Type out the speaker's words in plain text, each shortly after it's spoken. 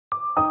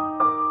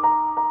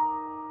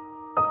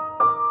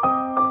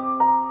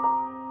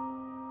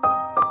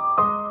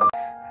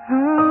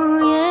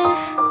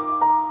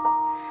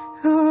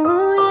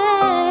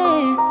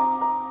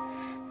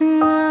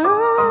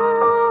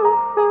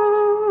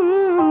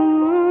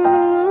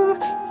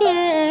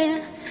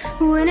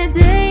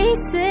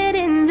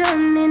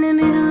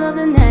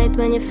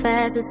when you're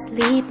fast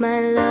asleep,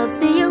 my love.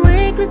 Stay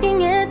awake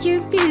looking at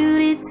your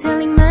beauty,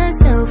 telling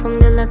myself I'm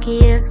the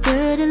luckiest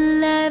girl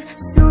alive.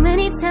 So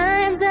many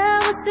times I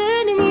was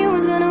certain you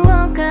was gonna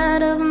walk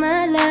out of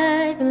my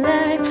life.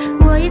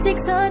 Why you take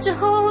such a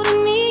hold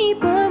on me,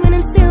 but when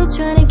I'm still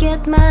trying to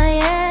get my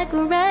act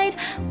right?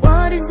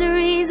 What is the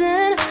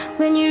reason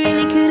when you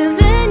really could have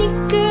any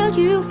girl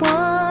you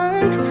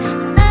want?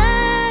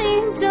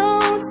 I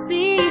don't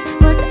see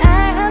what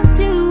I have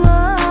to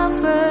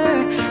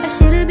offer. I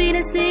should have been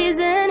a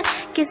season,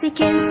 guess you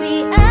can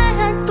see I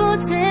had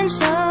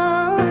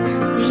potential.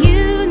 Do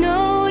you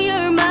know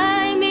you're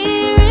my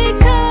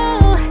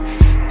miracle?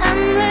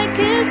 I'm like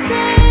a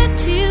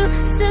statue,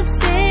 stuck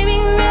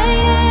staring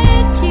right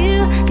at you.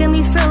 Got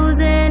me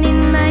frozen in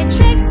my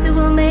tracks, so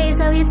amazed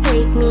how you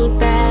take me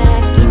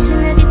back. Each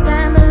and every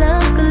time my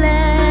love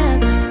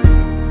collapse,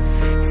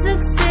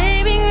 stuck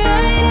staring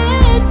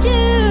right at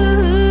you.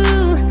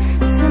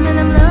 Summon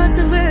I'm lots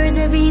of words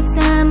every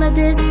time I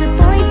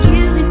disappoint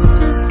you. It's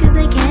just cause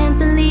I can't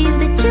believe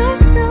that you're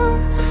so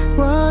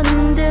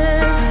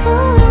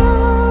wonderful.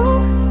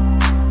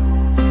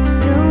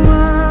 Don't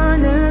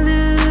wanna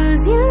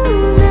lose you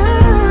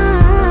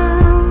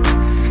now.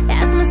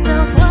 Ask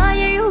myself, why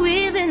are you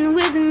even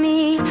with me?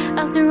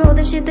 After all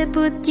the shit I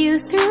put you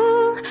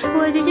through,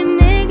 why did you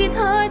make it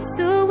hard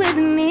so with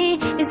me?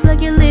 It's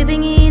like you're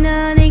living in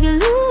an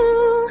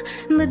igloo.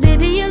 But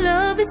baby, your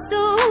love is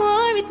so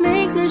warm, it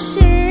makes my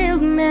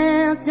shield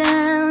melt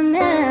down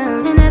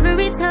now. And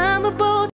every time we both